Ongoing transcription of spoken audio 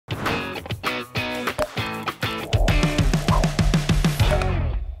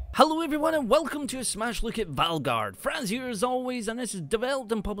Hello everyone and welcome to a smash look at ValeGuard. Frazzz here as always, and this is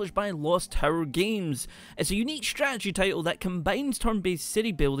developed and published by Lost Tower Games. It's a unique strategy title that combines turn-based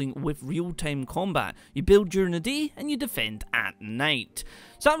city building with real-time combat. You build during the day and you defend at night.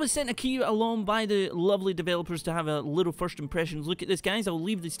 So I was sent a key along by the lovely developers to have a little first impressions look at this, guys. I'll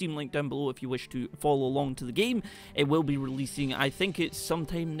leave the Steam link down below if you wish to follow along to the game. It will be releasing, I think it's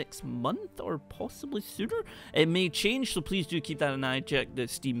sometime next month or possibly sooner. It may change, so please do keep that in eye. Check the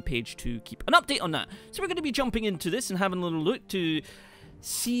Steam page to keep an update on that. So we're going to be jumping into this and having a little look to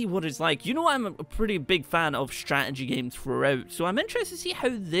see what it's like. You know, I'm a pretty big fan of strategy games throughout, so I'm interested to see how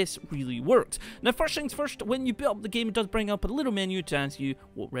this really works. Now, first things first, when you build up the game, it does bring up a little menu to ask you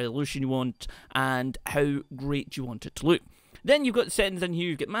what resolution you want and how great you want it to look. Then you've got the settings in here.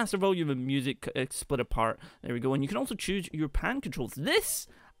 You get master volume and music split apart. There we go. And you can also choose your pan controls. This,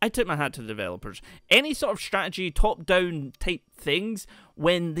 I tip my hat to the developers. Any sort of strategy, top-down type things,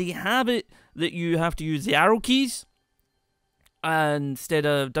 when they have it that you have to use the arrow keys instead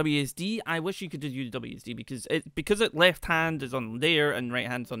of WSD, I wish you could just use WSD because it left hand is on there and right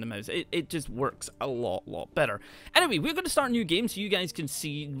hand's on the mouse. It just works a lot better. Anyway, we're going to start a new game so you guys can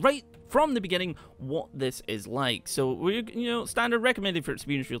see right from the beginning what this is like. So we're, standard recommended for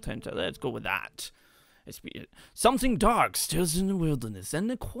experience real time. So let's go with that. Something dark stirs in the wilderness, and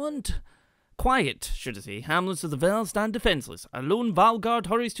the quiet, should I say, hamlets of the Vale stand defenseless. A lone ValeGuard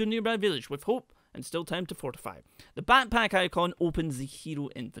hurries to a nearby village with hope and still time to fortify. The backpack icon opens the hero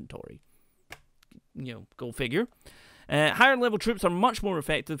inventory. Go figure. Higher level troops are much more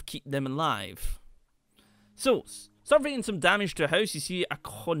effective. Keep them alive. So, surveying some damage to a house, you see a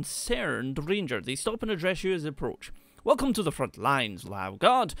concerned ranger. They stop and address you as they approach. Welcome to the front lines,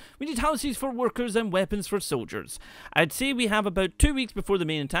 ValeGuard. We need houses for workers and weapons for soldiers. I'd say we have about 2 weeks before the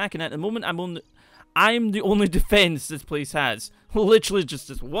main attack, and at the moment I'm the only defense this place has. Literally just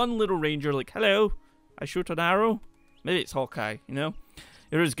this one little ranger like, hello, I shoot an arrow. Maybe it's Hawkeye, You're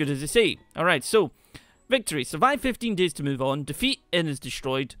as good as they say. Alright, so, victory. Survive 15 days to move on. Defeat and is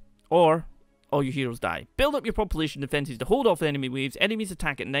destroyed. Or all your heroes die. Build up your population defenses to hold off enemy waves. Enemies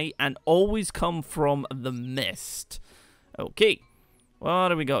attack at night and always come from the mist. Okay. What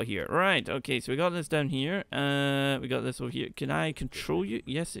do we got here? Right, okay, so we got this down here. We got this over here. Can I control you?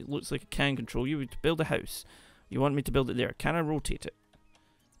 Yes, it looks like I can control you. To build a house. You want me to build it there. Can I rotate it?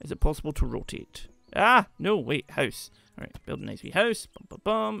 Is it possible to rotate? Ah, no, wait, house. Alright, build a nice wee house. Bum, bum,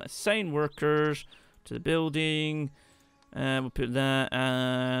 bum. Assign workers to the building. We'll put that,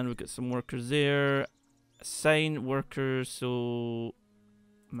 and we've got some workers there. Assign workers, so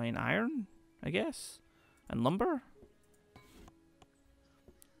mine iron, I guess, and lumber.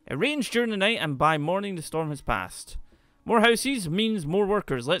 Arrange during the night, and by morning the storm has passed. More houses means more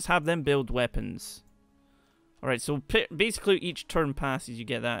workers. Let's have them build weapons. Alright, so basically each turn passes, you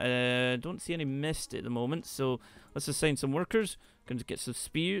get that. Don't see any mist at the moment, so let's assign some workers. Going to get some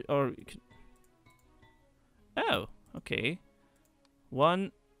spear, or... Oh, okay.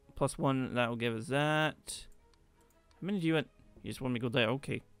 1 plus 1, that will give us that. How many do you want? You just want me to go there,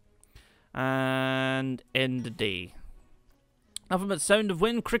 okay. And end the day. Nothing but sound of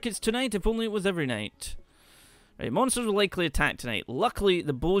wind, crickets tonight, if only it was every night. Right, monsters will likely attack tonight. Luckily,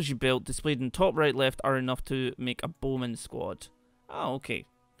 the bows you built, displayed in top right left, are enough to make a bowman squad. Oh, okay.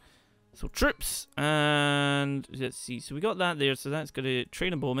 So, troops, and let's see. So, we got that there, so that's going to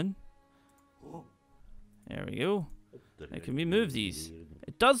train a bowman. There we go. Now, can we move these?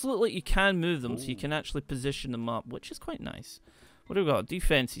 It does look like you can move them, so you can actually position them up, which is quite nice. What do we got?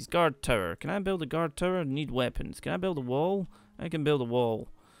 Defenses, guard tower. Can I build a guard tower? I need weapons. Can I build a wall? I can build a wall.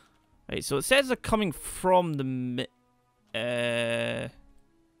 Right, so it says they're coming from the...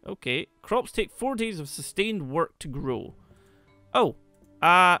 okay. Crops take 4 days of sustained work to grow. Oh.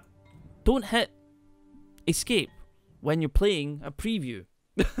 Don't hit escape when you're playing a preview.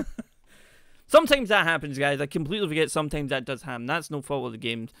 Sometimes that happens, guys. I completely forget sometimes that does happen. That's no fault of the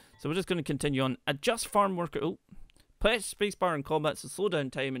game. So we're just going to continue on. Adjust farm worker... Oh. Press spacebar in combat to slow down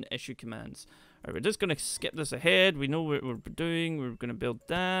time and issue commands. Alright, we're just going to skip this ahead. We know what we're doing. We're going to build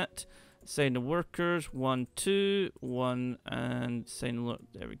that. Assign the workers. 1, 2, 1, and assign...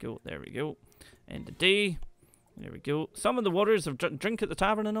 There we go. There we go. End the day. There we go. Some of the warriors have drink at the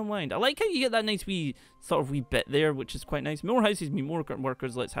tavern and unwind. I like how you get that nice wee sort of wee bit there, which is quite nice. More houses mean more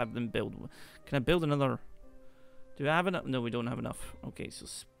workers. Let's have them build. Can I build another? Do I have enough? No, we don't have enough. Okay, so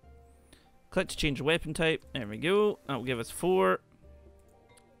click to change the weapon type. There we go. That will give us 4.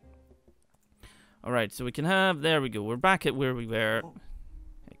 Alright, so we can have... There we go. We're back at where we were.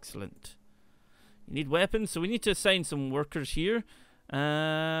 Excellent. You need weapons, so we need to assign some workers here.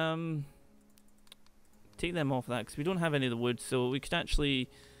 Take them off that, because we don't have any of the wood, so we could actually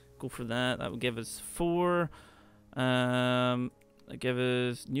go for that. That would give us 4. That give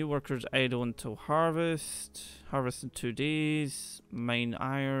us new workers idle until harvest. Harvest in 2 days. Mine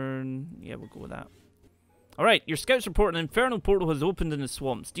iron. Yeah, we'll go with that. Alright, your scouts report an infernal portal has opened in the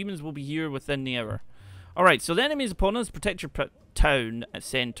swamps. Demons will be here within the hour. Alright, so the enemy is upon us. Protect your town at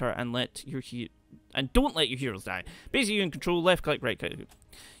center and don't let your heroes die. Basically, you can control left click, right click.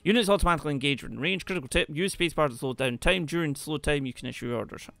 Units automatically engage within range. Critical tip: use spacebar to slow down time. During slow time, you can issue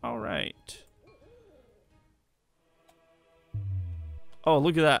orders. Alright. Oh,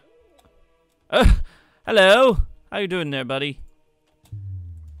 look at that. Hello. How you doing there, buddy?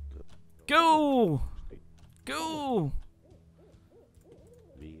 Go! Go!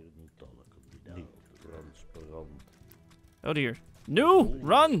 Oh dear. No!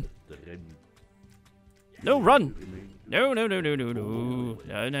 Run! No, run! No, no, no, no, no, no.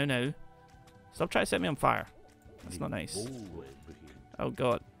 No, no, no. Stop trying to set me on fire. That's not nice. Oh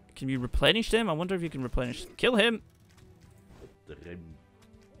god. Can you replenish them? I wonder if you can replenish. Kill him!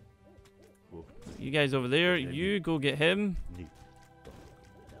 You guys over there, you go get him.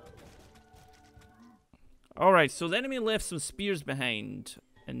 Alright, so the enemy left some spears behind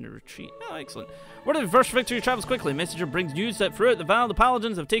in the retreat. Oh, excellent. Word of the first victory travels quickly. Messenger brings news that throughout the Vale, the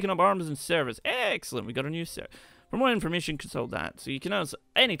paladins have taken up arms in service. Excellent, we got a new service. For more information, consult that. So you can also,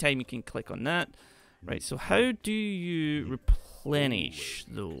 anytime you can click on that. Right, so how do you replenish,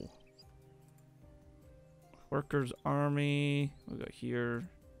 though? Workers, army. We got here.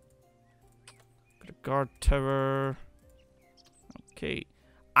 Got a guard tower. Okay.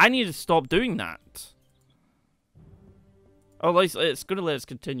 I need to stop doing that. Oh, it's going to let us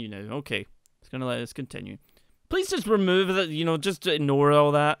continue now. Okay. It's going to let us continue. Please just remove that, you know, just ignore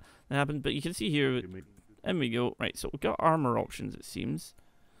all that happened. But you can see here, and we go. Right, so we've got armor options, it seems.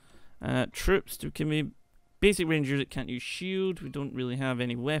 Troops, can we... Basic rangers that can't use shield. We don't really have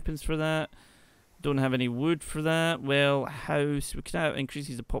any weapons for that. Don't have any wood for that. Well, house. We can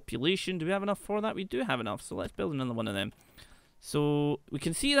increase the population. Do we have enough for that? We do have enough, so let's build another one of them. So we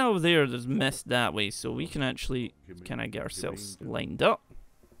can see that over there, there's mist that way, so we can actually kind of get ourselves lined up.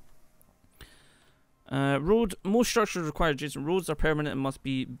 Road. Most structures require adjacent roads are permanent and must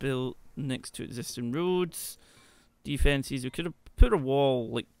be built next to existing roads. Defenses. We could have put a wall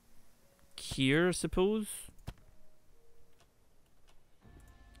like here, I suppose.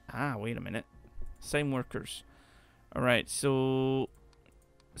 Ah, wait a minute. Assign workers. Alright, so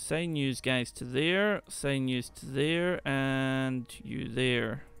assign you guys to there, assign you to there, and you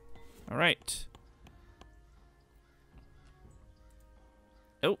there. Alright.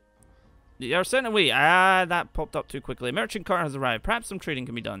 Oh. They are sent away. Ah, that popped up too quickly. A merchant cart has arrived. Perhaps some trading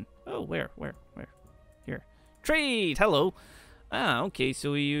can be done. Oh, where? Here. Trade! Hello! Ah, okay,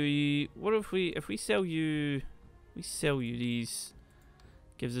 so what if we sell you these,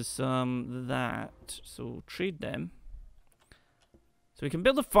 gives us some that, so trade them. So we can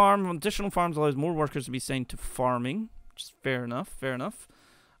build a farm. Additional farms allows more workers to be assigned to farming, which is fair enough,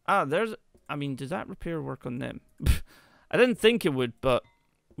 Ah, I mean, does that repair work on them? I didn't think it would, but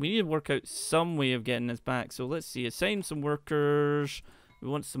we need to work out some way of getting this back. So let's see, assign some workers. We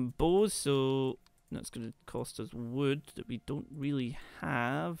want some bows, so that's going to cost us wood that we don't really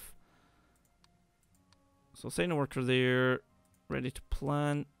have. So assign a worker there. Ready to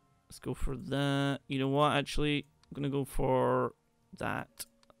plant. Let's go for that. You know what? Actually, I'm going to go for that.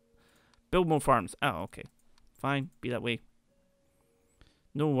 Build more farms. Oh, okay. Fine. Be that way.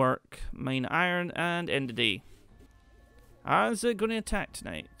 No work. Mine iron and end the day. How's it going to attack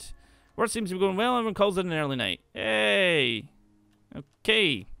tonight? Work seems to be going well. Everyone calls it an early night. Hey.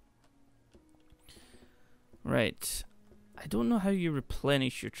 Okay. Right. I don't know how you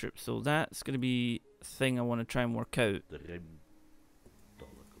replenish your troops, so that's going to be a thing I want to try and work out.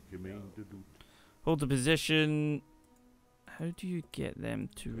 Hold the position. How do you get them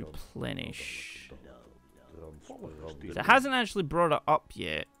to replenish? It hasn't actually brought it up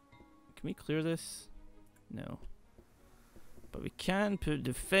yet. Can we clear this? No. But we can put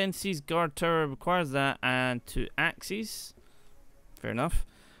defenses. Guard tower requires that, and 2 axes. Fair enough.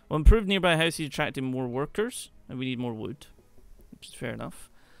 We'll improve nearby houses, attracting more workers, and we need more wood, which is fair enough.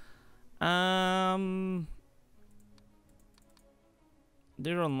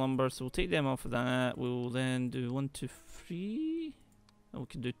 They're on lumber, so we'll take them off of that. We'll then do 1, 2, 3. Oh, we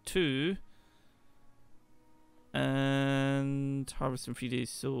can do 2. And harvest in 3 days,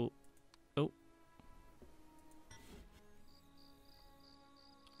 so... Oh.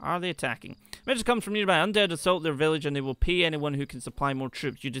 Are they attacking? Message comes from nearby. Undead assault their village and they will pay anyone who can supply more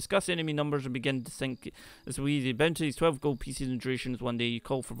troops. You discuss enemy numbers and begin to think this will be easy. Bounties, 12 gold pieces and durations one day. You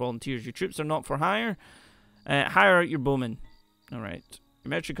call for volunteers. Your troops are not for hire. Hire out your bowmen. Alright. Your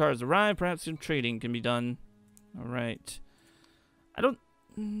merchant car has arrived. Perhaps some trading can be done. Alright. I don't...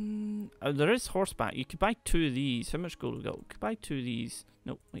 oh, there is horseback. You could buy 2 of these. How much gold we got? We could buy 2 of these.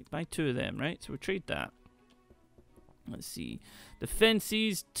 No, wait, buy 2 of them, right? So we'll trade that. Let's see.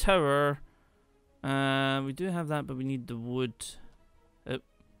 Defenses, tower. We do have that, but we need the wood. Oh.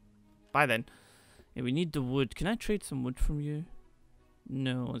 Buy then. Yeah, we need the wood. Can I trade some wood from you?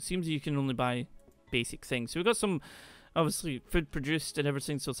 No, it seems you can only buy basic things. So we've got some, obviously, food produced and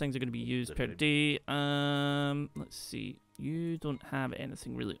everything, so things are going to be used per day. Let's see. You don't have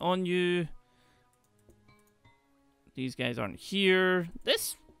anything really on you. These guys aren't here.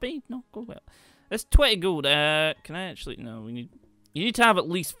 This may not go well. That's 20 gold. Can I actually... No, we need... You need to have at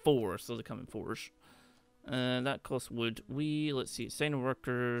least 4, so they come in 4s. That costs wood. Let's see, sign of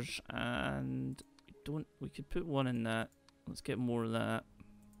workers, and... We could put 1 in that. Let's get more of that.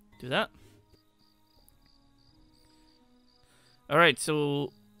 Do that. Alright,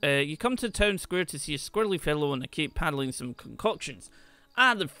 so... you come to the town square to see a squirrely fellow on a cape paddling some concoctions.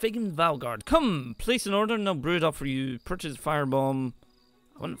 Ah, the friggin' ValeGuard. Come, place an order and I'll brew it up for you. Purchase firebomb.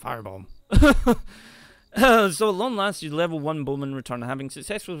 I want a firebomb. So at long last, you level 1 bowman return, having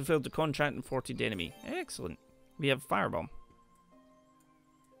successfully fulfilled the contract and 40 the enemy. Excellent. We have firebomb.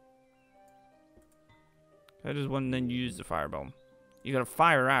 How does one then use the firebomb? You got a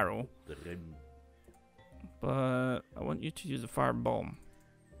fire arrow. But I want you to use a firebomb.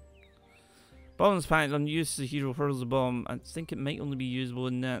 Bombs packed on use, the hero hurls the bomb. I think it might only be usable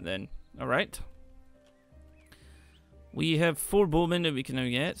in that then. Alright. We have 4 bowmen that we can now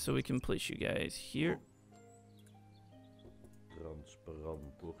get, so we can place you guys here.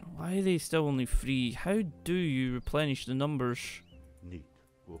 Why are they still only 3? How do you replenish the numbers?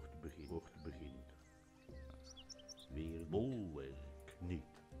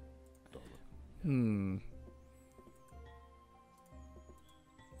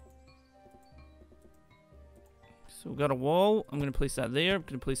 So we got a wall. I'm going to place that there. I'm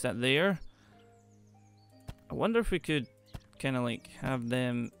going to place that there. I wonder if we could kind of like have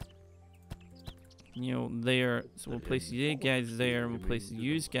them, you know, there. So we'll place you guys there, and we'll place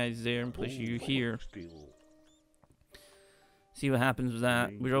you guys there, and place you here. See what happens with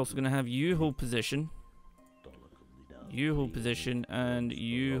that. We're also going to have you hold position. You hold position, and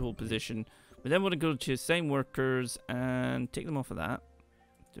you hold position. We then want to go to assign workers and take them off of that.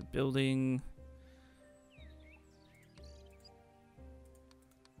 To building.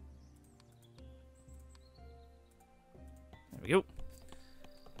 There we go.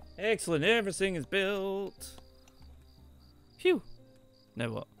 Excellent, everything is built. Phew. Now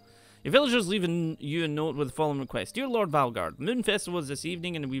what? Your villagers leaving you a note with the following request. Dear Lord ValeGuard, Moon Festival is this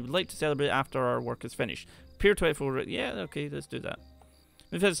evening and we would like to celebrate after our work is finished. Pier 24, yeah, okay, let's do that.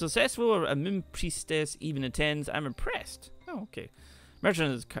 Moon Festival successful or a Moon Priestess even attends. I'm impressed. Oh, okay.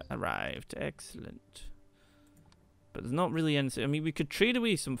 Merchant has arrived. Excellent. But there's not really anything. I mean, we could trade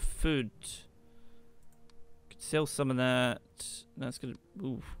away some food. Could sell some of that. That's gonna...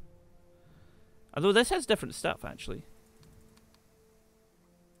 Ooh. Although this has different stuff, actually.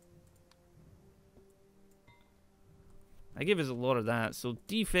 I give us a lot of that. So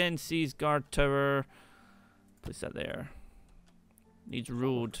defenses, guard tower. Place that there. Needs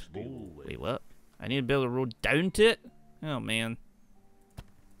road. Wait, what? I need to build a road down to it? Oh, man.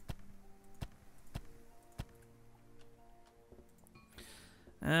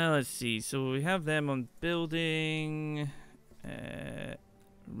 Let's see. So we have them on building.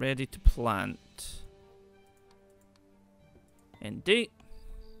 Ready to plant. End date.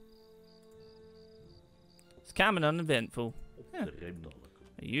 It's coming uneventful. Yeah.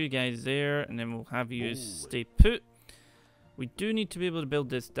 You guys there, and then we'll have you stay put. We do need to be able to build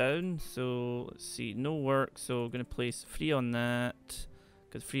this down, so let's see, no work, so we're going to place 3 on that,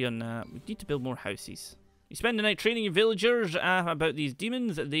 because 3 on that. We need to build more houses. You spend the night training your villagers about these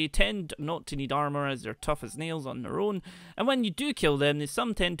demons. They tend not to need armor as they're tough as nails on their own, and when you do kill them, they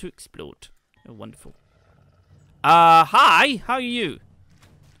some tend to explode. Oh, wonderful. Hi, how are you?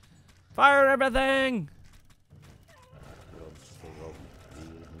 Fire everything!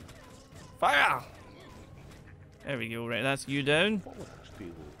 Fire! There we go, right, that's you down.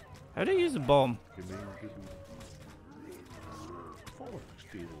 How do I use a bomb?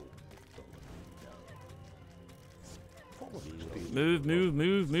 Move, move,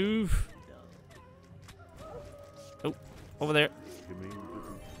 move, move. Oh, over there.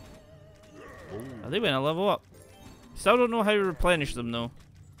 Oh, they went a level up. Still don't know how to replenish them, though.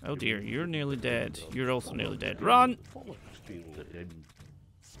 Oh dear, you're nearly dead. You're also nearly dead. Run!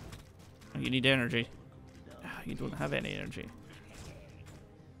 You need energy. You don't have any energy.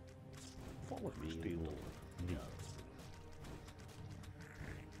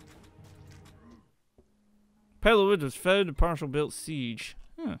 Pile of wood was found in partial built siege.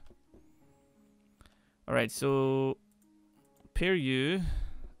 Huh. Alright, so repair you.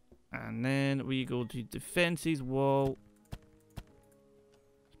 And then we go to defenses wall.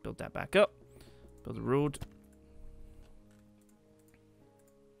 Let's build that back up. Build a road.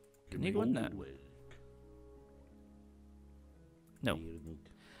 Can you go in that? No.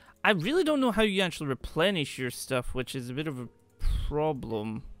 I really don't know how you actually replenish your stuff, which is a bit of a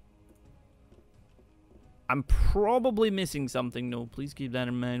problem. I'm probably missing something. No, please keep that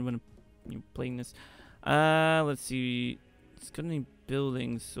in mind when you're playing this. Let's see. It's got any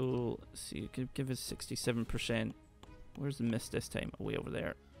buildings, so let's see. It could give us 67%. Where's the mist this time? Oh, way over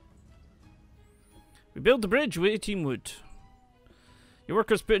there. We built the bridge with 18 wood. Your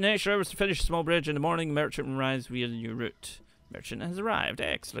workers put in extra hours to finish a small bridge in the morning. Merchant arrives via the new route. Merchant has arrived.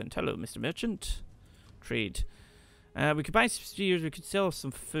 Excellent. Hello, Mr. Merchant. Trade. We could buy some spears. We could sell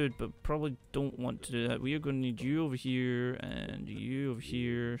some food, but probably don't want to do that. We are going to need you over here and you over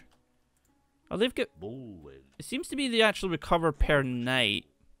here. Oh, they've got... It seems to be they actually recover per night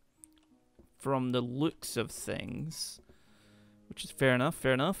from the looks of things, which is fair enough.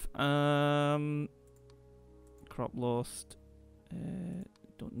 Fair enough. Crop lost.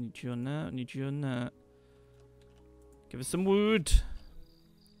 Don't need you on that. Need you on that. Give us some wood.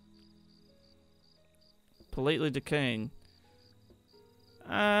 Politely decaying.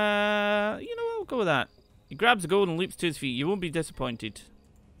 You know what? We'll go with that. He grabs the gold and leaps to his feet. You won't be disappointed.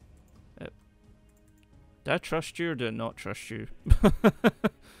 Do I trust you or do I not trust you?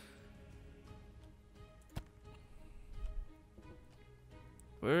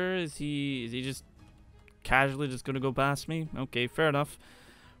 Where is he? Is he just casually just going to go past me? Okay, fair enough.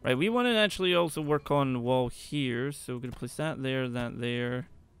 Right, we want to actually also work on the wall here. So we're going to place that there, and there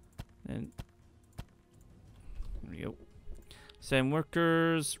we go. Send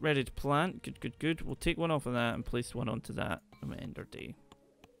workers ready to plant. Good, good, good. We'll take one off of that and place one onto that and we'll end our day.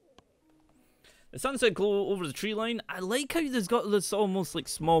 The sunset glow over the tree line. I like how there's got this almost like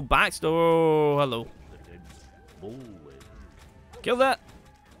small backstory. Oh, hello. Kill that.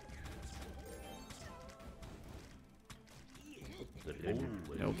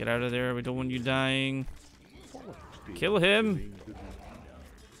 No, get out of there. We don't want you dying. Kill him.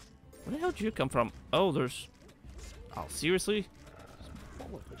 Where the hell did you come from? Oh, there's... Oh, seriously?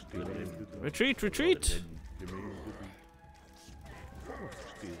 Retreat, retreat.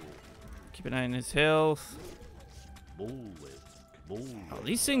 Keep an eye on his health. Oh,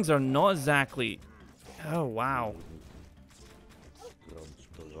 these things are not exactly... Oh, wow.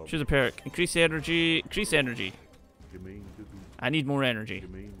 Choose a perk. Increase energy. Increase energy. I need more energy.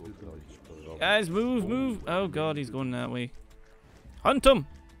 Guys, move, move. Oh, God, he's going that way. Hunt him.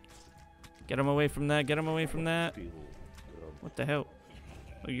 Get him away from that. Get him away from that. What the hell?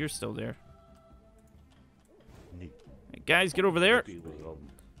 Oh, you're still there. Hey, guys, get over there.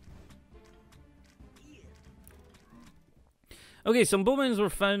 Okay, some bowmen were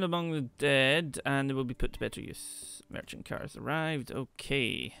found among the dead, and they will be put to better use. Merchant cars arrived.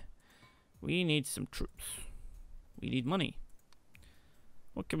 Okay. We need some troops. We need money.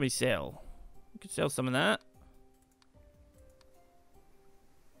 What can we sell? We could sell some of that.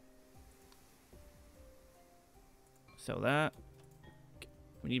 Sell that.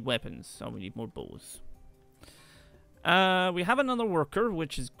 We need weapons, so we need more bows. We have another worker,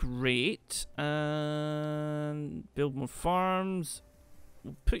 which is great. And build more farms.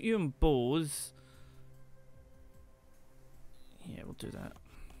 We'll put you in bows. Yeah, we'll do that.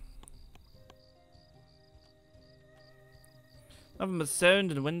 Nothing but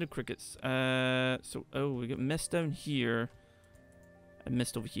sound and window crickets. So, oh, we got mist down here. And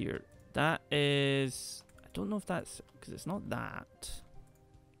mist over here. That is... I don't know if that's... Because it's not that.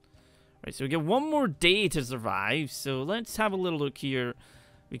 Right, so we get one more day to survive. So let's have a little look here.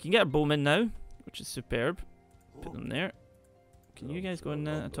 We can get a bowman now, which is superb. Put them there. Can you guys go in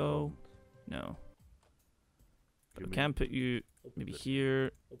that at all? No. But we can put you maybe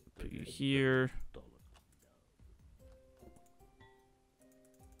here. Put you here.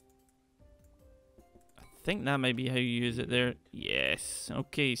 I think that might be how you use it there. Yes.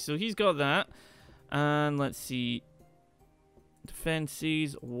 Okay, so he's got that. And let's see.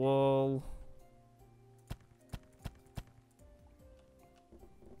 Defenses, wall.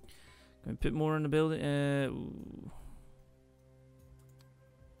 Can we put more in the building? Ooh.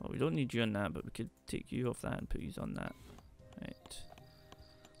 Well, we don't need you on that, but we could take you off that and put you on that. Right.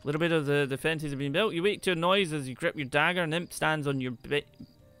 A little bit of the defenses have been built. You wake to a noise as you grip your dagger. An imp stands on your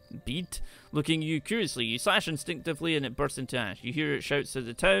bead, looking at you curiously. You slash instinctively and it bursts into ash. You hear it shouts to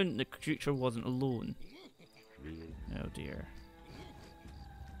the town. The creature wasn't alone. Oh dear.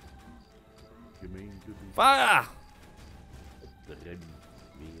 Fire!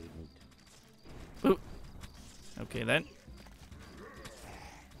 Ooh. Okay then.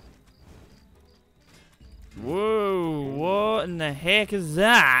 Whoa, what in the heck is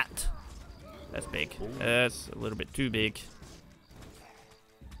that? That's big. That's a little bit too big.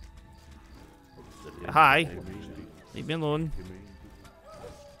 Hi. Leave me alone.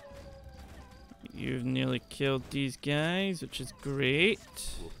 You've nearly killed these guys, which is great.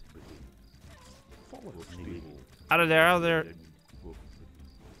 Out of there, out of there.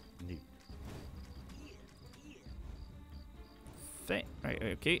 Right,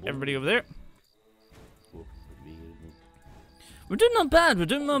 okay, everybody over there. We're doing not bad, we're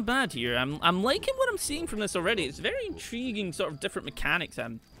doing not bad here. I'm liking what I'm seeing from this already. It's very intriguing, sort of different mechanics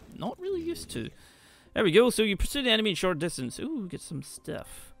I'm not really used to. There we go, so you pursue the enemy in short distance. Ooh, get some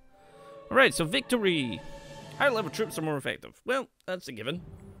stuff. Alright, so victory. Higher level troops are more effective. Well, that's a given.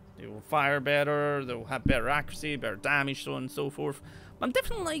 They will fire better, they'll have better accuracy, better damage, so on and so forth. I'm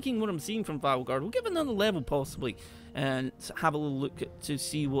definitely liking what I'm seeing from ValeGuard. We'll give it another level possibly and have a little look to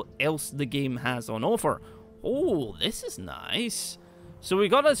see what else the game has on offer. Oh, this is nice. So we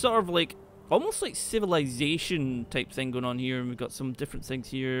got a sort of like, almost like civilization type thing going on here, and we've got some different things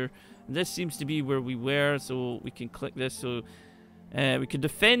here. And this seems to be where we were, so we can click this. So we can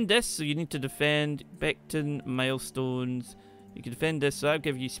defend this, so you need to defend Becton milestones. You can defend this, so that'll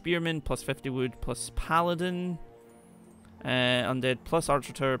give you Spearman, plus 50 wood, plus Paladin. Undead, plus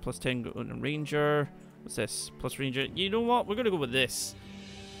Archer Tower, plus 10 on Ranger. What's this? Plus Ranger. You know what? We're going to go with this.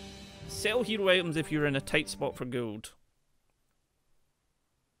 Sell hero items if you're in a tight spot for gold.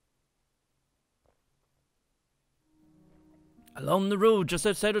 Along the road just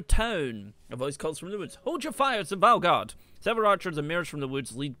outside of town, a voice calls from the woods. Hold your fire, it's the ValeGuard. Several archers emerge from the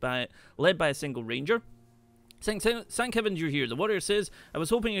woods led by a single ranger. Thank heavens you're here. The warrior says, I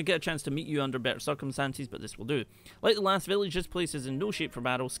was hoping I'd get a chance to meet you under better circumstances, but this will do. Like the last village, this place is in no shape for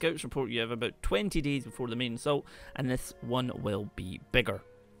battle. Scouts report you have about 20 days before the main assault, and this one will be bigger.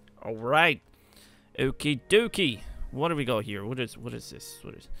 Alright. Okie dokie. What have we got here? What is this?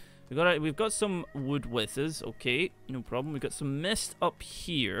 We've got some wood with us. Okay, no problem. We've got some mist up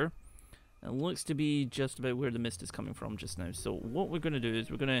here. It looks to be just about where the mist is coming from just now. So what we're going to do is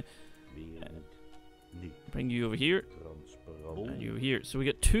we're going to bring you over here. And you over here. So we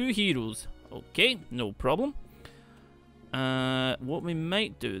got 2 heroes. Okay, no problem. What we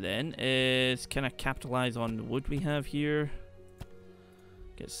might do then is kind of capitalize on the wood we have here.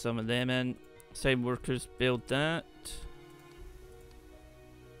 Get some of them in. Same workers build that.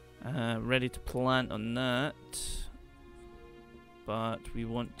 Ready to plant on that. But we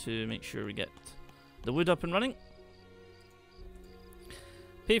want to make sure we get the wood up and running.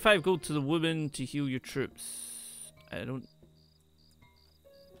 Pay 5 gold to the woman to heal your troops. I don't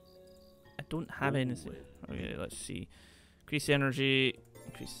have anything. Okay, let's see. Increase energy.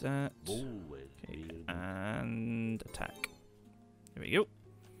 Increase that. Okay, and attack. There we go.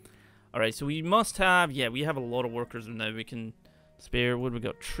 Alright, so we must have, yeah, we have a lot of workers now. We can spare. What have we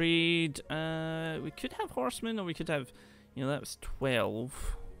got? Trade. We could have horsemen, or we could have, you know, that was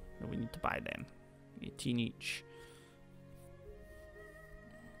 12. No, we need to buy them. 18 each.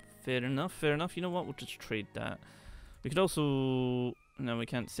 Fair enough, fair enough. You know what? We'll just trade that. We could also... No, we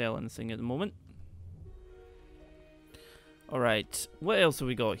can't sell anything at the moment. Alright, what else have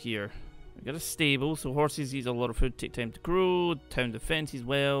we got here? We got a stable, so horses use a lot of food, take time to grow. Town defense as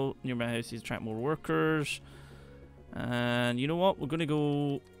well. Nearby houses attract more workers. And you know what? We're going to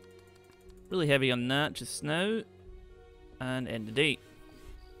go really heavy on that just now. And end the day.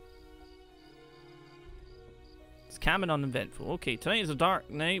 It's calm and uneventful. Okay, tonight is a dark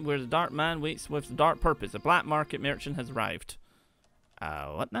night where the dark man waits with the dark purpose. A black market merchant has arrived.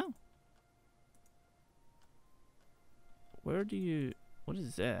 What now? Where do you... What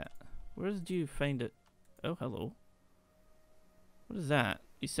is that? Where do you find it? Oh, hello. What is that?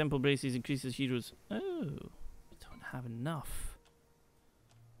 These simple braces increases heroes. Oh, we don't have enough.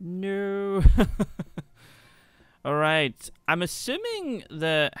 No. Alright. I'm assuming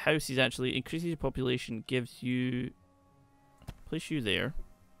the houses actually increases your population, gives you... Place you there.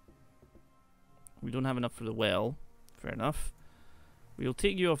 We don't have enough for the well. Fair enough. We'll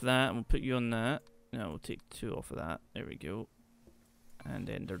take you off that and we'll put you on that. No, we'll take 2 off of that. There we go. And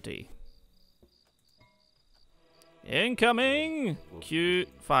end our day. Incoming! Q,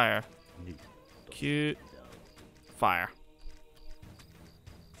 fire. Q, fire.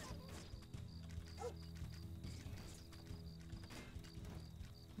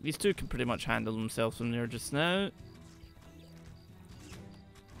 These 2 can pretty much handle themselves from there just now.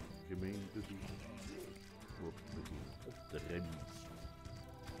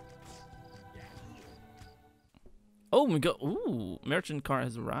 Oh, we got... Ooh, merchant cart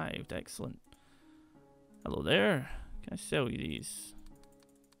has arrived. Excellent. Hello there. Can I sell you these?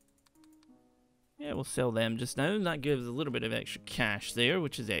 Yeah, we'll sell them just now. That gives a little bit of extra cash there,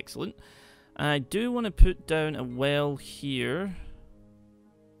 which is excellent. I do want to put down a well here.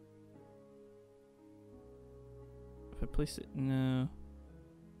 If I place it... No.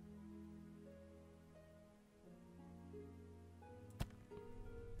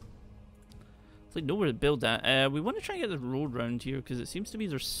 It's like nowhere to build that. We want to try and get the road round here because it seems to be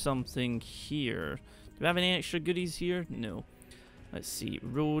there's something here. Do we have any extra goodies here? No. Let's see.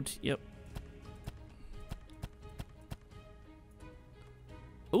 Road. Yep.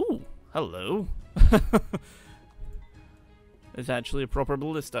 Ooh. Hello. It's actually a proper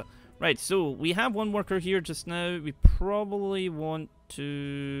ballista. Right, so we have one worker here just now. We probably want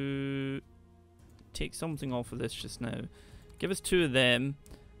to take something off of this just now. Give us 2 of them.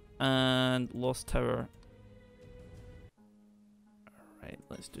 And Lost Tower. Alright,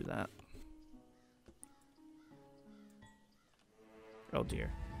 let's do that. Oh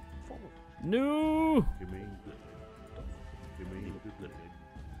dear. No!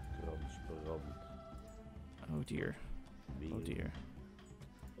 Oh dear. Oh dear.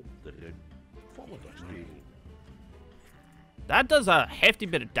 That does a hefty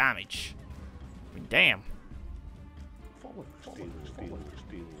bit of damage. I mean, damn.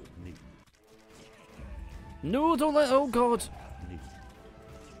 No, don't let... Oh, God.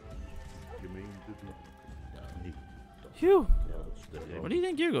 Phew. Where do you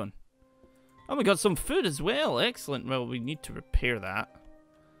think you're going? Oh, we got some food as well. Excellent. Well, we need to repair that.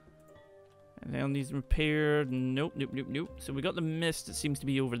 And then needs repaired. Nope, nope, nope, nope. So we got the mist that seems to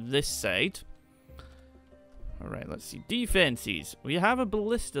be over this side. Alright, let's see. Defenses. We have a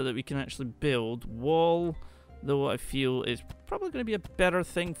ballista that we can actually build. Wall, though, I feel is probably going to be a better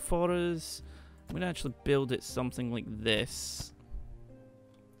thing for us. I'm going to actually build it something like this.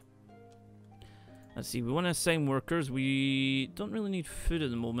 Let's see, we want to assign workers. We don't really need food at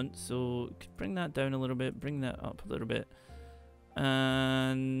the moment, so could bring that down a little bit, bring that up a little bit.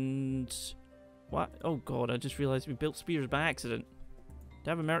 And... what? Oh god, I just realized we built spears by accident. Do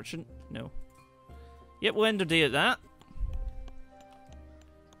I have a merchant? No. Yep, we'll end the day at that.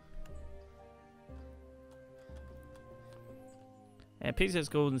 Pigs his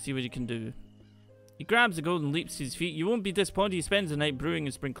gold and see what you can do. He grabs the gold and leaps to his feet. You won't be disappointed. He spends the night brewing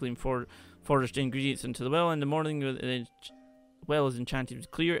and sprinkling foraged ingredients into the well. In the morning, the well is enchanted with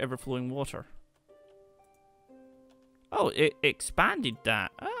clear, ever-flowing water. Oh, it expanded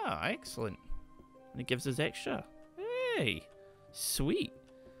that. Ah, excellent. And it gives us extra. Hey, sweet.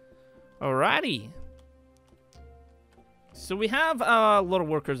 Alrighty. So we have a lot of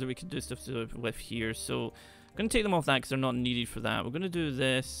workers that we can do stuff with here. So I'm going to take them off that because they're not needed for that. We're going to do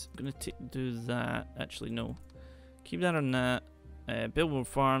this. I'm going to do that. Actually, no. Keep that on that. Build more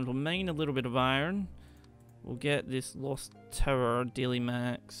farms. We'll mine a little bit of iron. We'll get this Lost Tower daily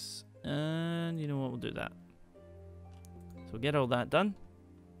max. And you know what? We'll do that. So we'll get all that done.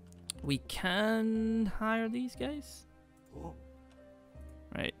 We can hire these guys.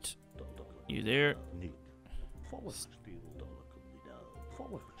 Right. You there.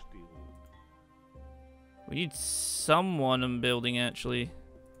 We need someone in building, actually.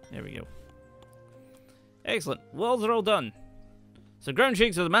 There we go. Excellent. Walls are all done. So ground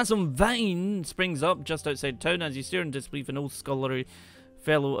shakes as a massive vine springs up just outside town. As you stare in disbelief, an old scholarly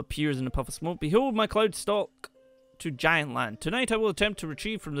fellow appears in a puff of smoke. Behold my cloud stalk to giant land. Tonight I will attempt to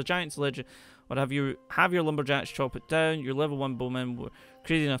retrieve from the giant's ledge. What have your lumberjacks chop it down. Your level 1 bowmen were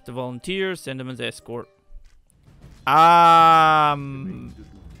crazy enough to volunteer. Send them as escort.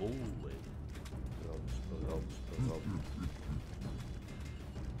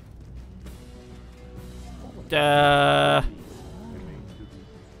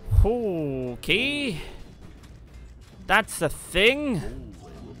 Okay. That's the thing.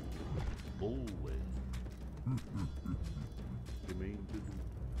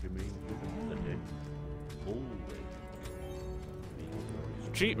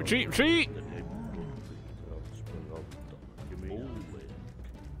 Retreat, retreat, retreat.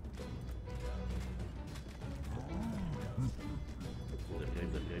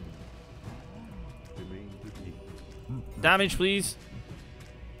 Damage, please.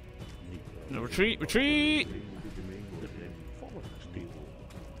 No, retreat, retreat.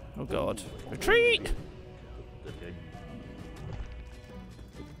 Oh god. Retreat!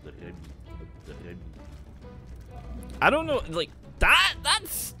 I don't know, like,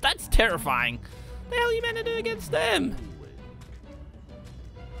 that's terrifying. What the hell are you meant to do against them?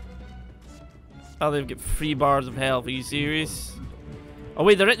 Oh, they've got 3 bars of health. Are you serious? Oh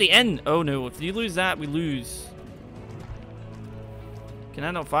wait, they're at the end. Oh no, if you lose that, we lose. Can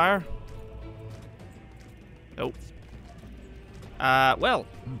I not fire? Nope. Well,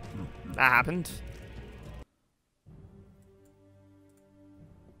 that happened.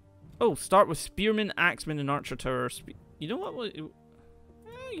 Oh, start with Spearman, Axeman, and Archer Tower. You know what? You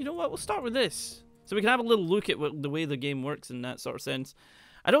know what? We'll start with this. So we can have a little look at the way the game works in that sort of sense.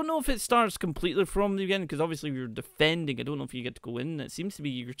 I don't know if it starts completely from the beginning, because obviously you're defending. I don't know if you get to go in. It seems to be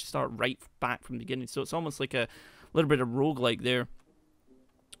you just start right back from the beginning. So it's almost like a little bit of roguelike there.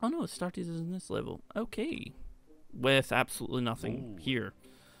 Oh no, it started in this level. Okay. With absolutely nothing here.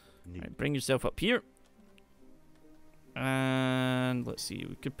 Right, bring yourself up here. And let's see,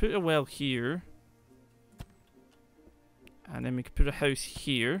 we could put a well here. And then we could put a house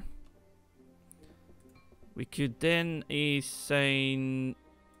here. We could then assign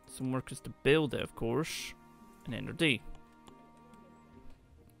some workers to build it, of course. And enter D.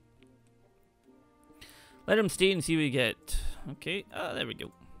 Let them stay and see what we get. Okay, there we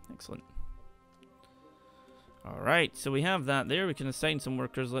go. Excellent. Alright, so we have that there. We can assign some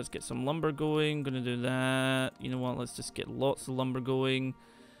workers. Let's get some lumber going. Gonna do that. You know what? Let's just get lots of lumber going.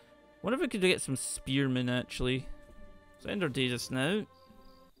 What if we could get some spearmen, actually? So enter D just now.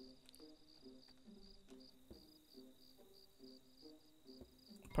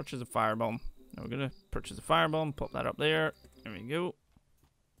 Purchase a firebomb. Now we're gonna purchase a firebomb. Pop that up there. There we go.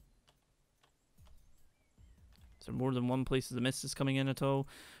 Is there more than one place the mist is coming in at all?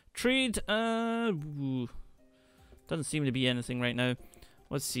 Trade, doesn't seem to be anything right now.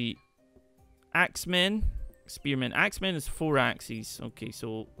 Let's see. Axemen, spearmen. Axemen is 4 axes. Okay,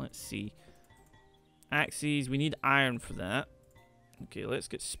 so let's see. Axes, we need iron for that. Okay, let's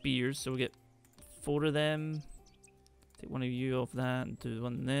get spears. So we get 4 of them. Take one of you off that and do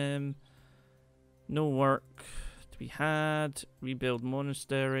one of them. No work to be had. Rebuild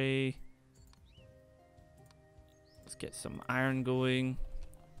monastery. Let's get some iron going.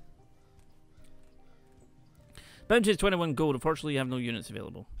 Bounty is 21 gold. Unfortunately, you have no units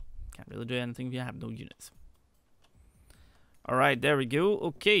available. Can't really do anything if you have no units. Alright, there we go.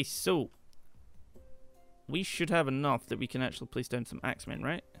 Okay, so we should have enough that we can actually place down some axemen,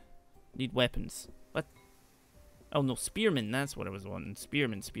 right? Need weapons. What? Oh no, spearmen. That's what I was wanting.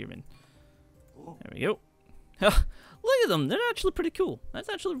 Spearmen. There we go. Look at them. They're actually pretty cool. That's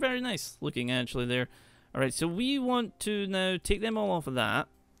actually very nice looking, actually, there. Alright, so we want to now take them all off of that.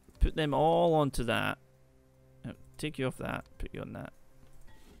 Put them all onto that. Take you off that, put you on that.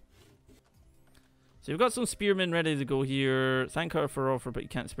 So we've got some spearmen ready to go here. Thank her for offer, but you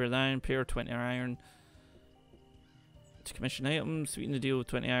can't spare the iron. Pay her 20 iron. To commission items, sweeten the deal with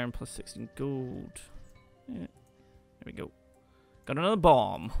 20 iron plus 16 gold. Yeah. There we go. Got another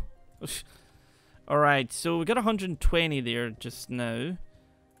bomb. Alright, so we got 120 there just now.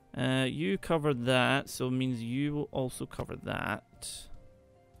 You covered that, so it means you will also cover that.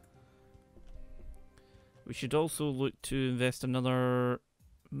 We should also look to invest another...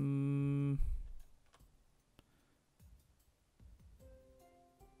 we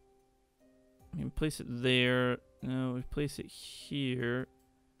can place it there. No, we place it here.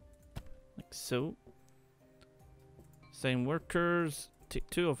 Like so. Assign workers. Take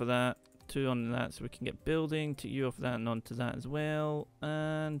 2 off of that. 2 on that so we can get building. Take you off of that and onto that as well.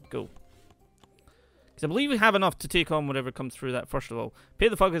 And go. I believe we have enough to take on whatever comes through that first of all. Pay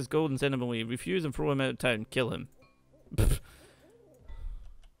the fuck his gold and send him away. Refuse and throw him out of town. Kill him. I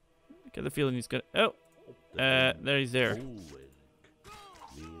get the feeling he's gonna... Oh! There he's there.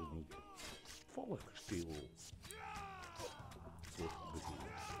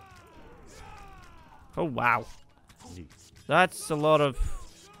 Oh wow. That's a lot of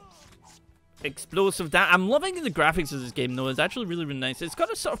explosive damage. I'm loving the graphics of this game though. It's actually really, really nice. It's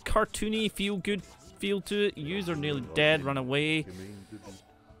got a sort of cartoony, feel-good feel to it. Yous are nearly dead. Run away.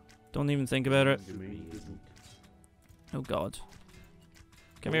 Don't even think about it. Oh god.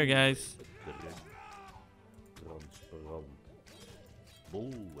 Come here, guys.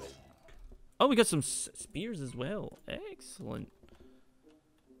 Oh, we got some spears as well. Excellent.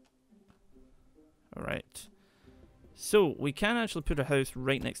 Alright. So, we can actually put a house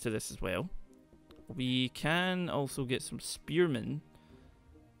right next to this as well. We can also get some spearmen.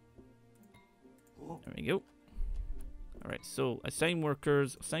 There we go. Alright, so assign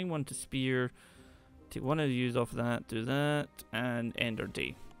workers, assign one to spear, take one of the use off of that, do that, and end our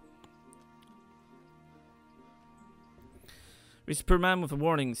day. Release per man with a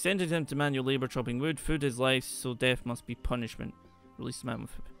warning. Sentence him to manual labour chopping wood. Food is life, so death must be punishment. Release the man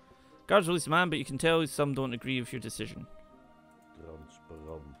with... Guards release the man, but you can tell some don't agree with your decision.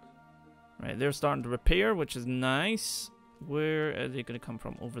 Right, they're starting to repair, which is nice. Where are they going to come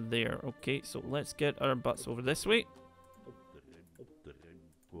from? Over there. Okay, so let's get our butts over this way.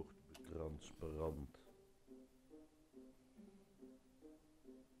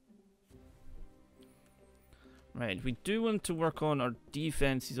 Right, we do want to work on our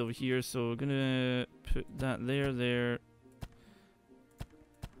defenses over here, so we're gonna put that there.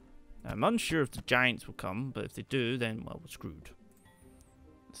 I'm unsure if the giants will come, but if they do, then, well, we're screwed.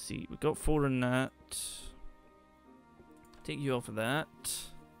 Let's see, we got 4 in that. Take you off of that.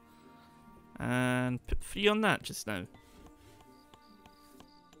 And put 3 on that just now.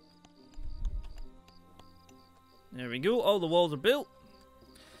 There we go, all the walls are built.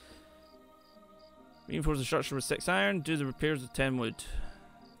 Reinforce the structure with 6 iron, do the repairs with 10 wood.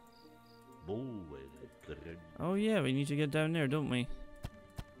 Oh yeah, we need to get down there, don't we?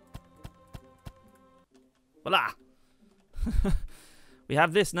 Voila! We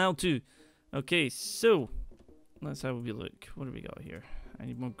have this now too. Okay, so let's have a wee look. What do we got here? I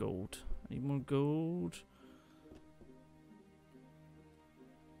need more gold. I need more gold.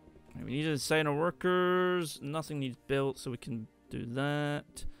 Right, we need to assign our workers. Nothing needs built, so we can do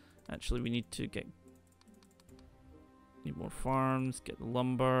that. Actually, we need to get... Need more farms, get the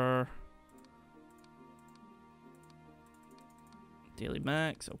lumber. Daily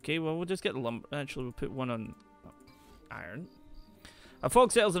max. Okay, well, we'll just get the lumber. Actually, we'll put 1 on iron. A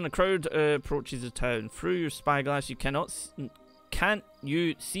fog settles and a crowd approaches the town. Through your spyglass, you can't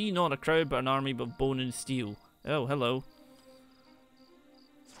you see not a crowd but an army of bone and steel. Oh, hello.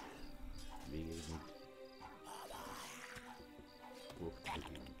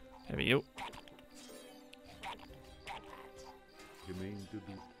 There we go.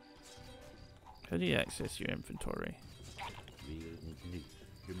 How do you access your inventory?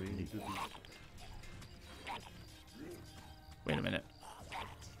 Wait a minute.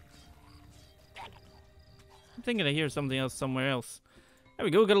 I'm thinking I hear something else somewhere else. There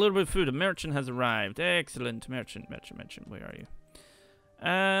we go, got a little bit of food. A merchant has arrived. Excellent. Merchant, where are you?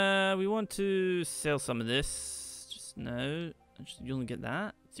 We want to sell some of this just now. You only get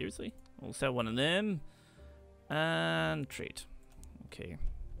that? Seriously? We'll sell 1 of them. And trade. Okay.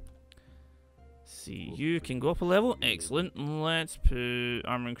 See, you can go up a level. Excellent. Let's put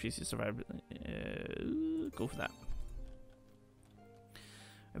armor increases survivability. Go for that.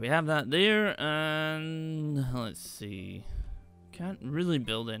 We have that there, and let's see. Can't really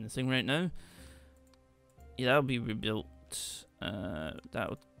build anything right now. Yeah, that'll be rebuilt. That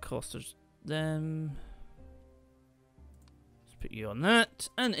would cost us them. Let's put you on that,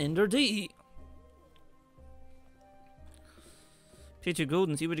 and end our day. Pay 2 gold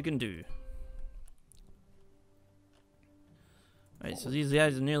and see what you can do. Right, so these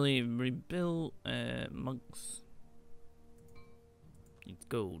guys are nearly rebuilt. Monks. Need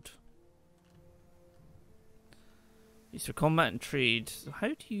gold. Use for combat and trade. So how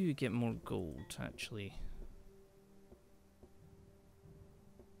do you get more gold, actually?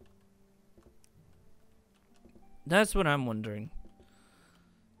 That's what I'm wondering.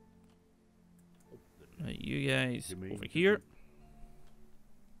 Right, you guys over here.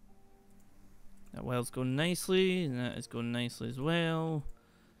 That well's going nicely, and that is going nicely as well.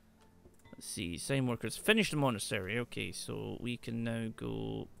 Let's see, same workers. Finish the monastery. Okay, so we can now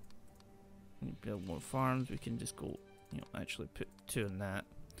go build more farms. We can just go, actually put 2 in that.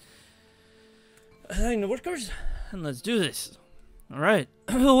 Assign the workers, and let's do this. Alright,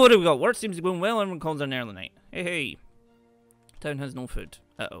 what do we got? Work seems to be going well. Everyone calls it an early night. Hey, hey. Town has no food.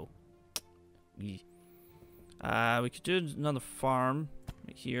 Uh-oh. We could do another farm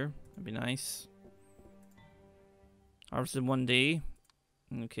right here. That'd be nice. Harvested 1 day.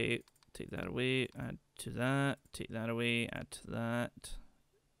 Okay, take that away, add to that, take that away, add to that,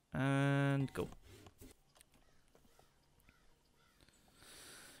 and go.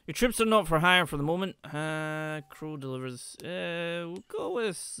 Your troops are not for hire for the moment. Crow delivers. We'll go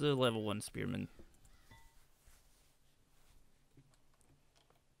with the level 1 spearman.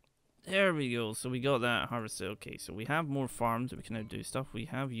 There we go. So we got that harvested. Okay, so we have more farms that we can now do stuff. We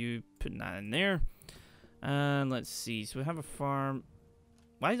have you putting that in there. And let's see. So we have a farm.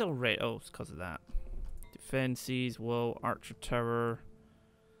 Why is it all red? Oh, it's because of that. Defenses, wall, archer tower.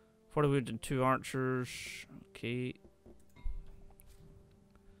 40 wood and 2 archers. Okay.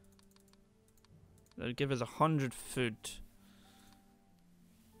 That'll give us 100 food.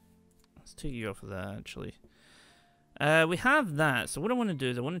 Let's take you off of that, actually. We have that. So what I want to do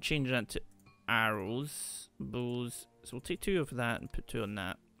is I want to change that to arrows, bows. So we'll take 2 off of that and put 2 on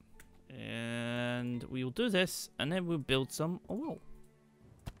that. And we will do this, and then we'll build some wall.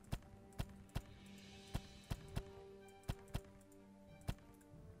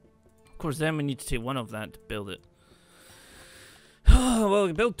 Of course, then we need to take 1 of that to build it. Well,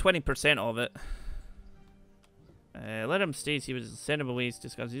 we build 20% of it. Let him stay. See what his send him away to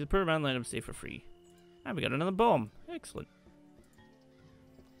discuss. He's a poor man. Let him stay for free. And we got another bomb. Excellent.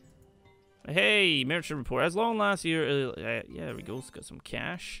 Hey, merchant report. As long last year, yeah, there we go. It's got some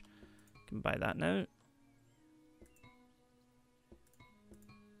cash. Can buy that now.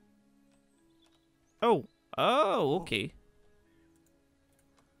 Oh, okay.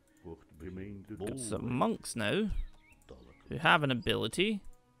 Got some monks now who have an ability.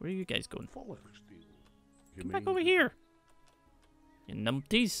 Where are you guys going? Come back over here. You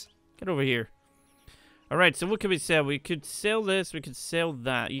numpties. Get over here. Alright, so what can we sell? We could sell this, we could sell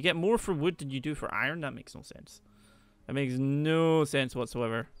that. You get more for wood than you do for iron? That makes no sense. That makes no sense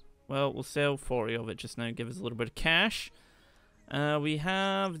whatsoever. Well, we'll sell 40 of it just now, give us a little bit of cash. We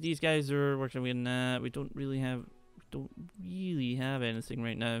have, these guys are working in, we don't really have anything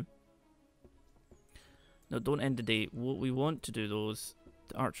right now. No, don't end the day. What we want to do, those,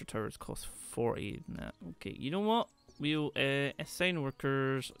 the archer towers cost 40 and that. Okay, you know what? We'll assign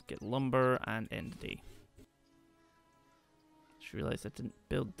workers, get lumber, and end the day. Just realized I didn't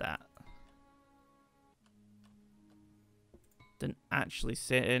build that. Didn't actually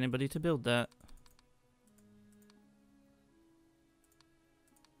set anybody to build that.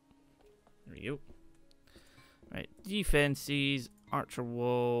 There we go. Right, defenses, archer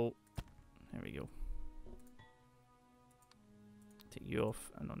wall. There we go. Take you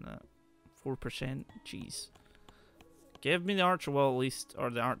off, and on that 4%. Jeez. Give me the archer wall at least, or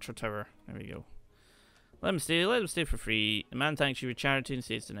the archer tower. There we go. Let him stay for free. The man thanks you for charity and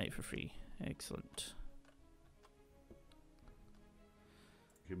stays tonight for free. Excellent.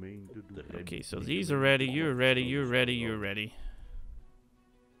 Okay, so these are ready, you're ready, you're ready, you're ready.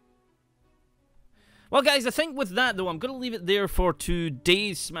 Well guys, I think with that though, I'm going to leave it there for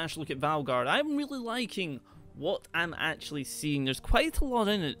today's Smash Look at ValeGuard. I'm really liking what I'm actually seeing. There's quite a lot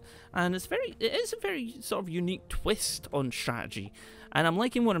in it, and it is a very sort of unique twist on strategy, and I'm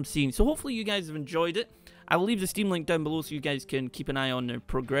liking what I'm seeing. So hopefully you guys have enjoyed it. I will leave the Steam link down below so you guys can keep an eye on the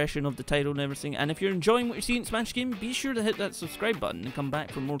progression of the title and everything. And if you're enjoying what you're seeing in Smash Game, be sure to hit that subscribe button and come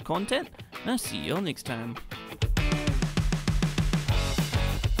back for more content. And I'll see you all next time.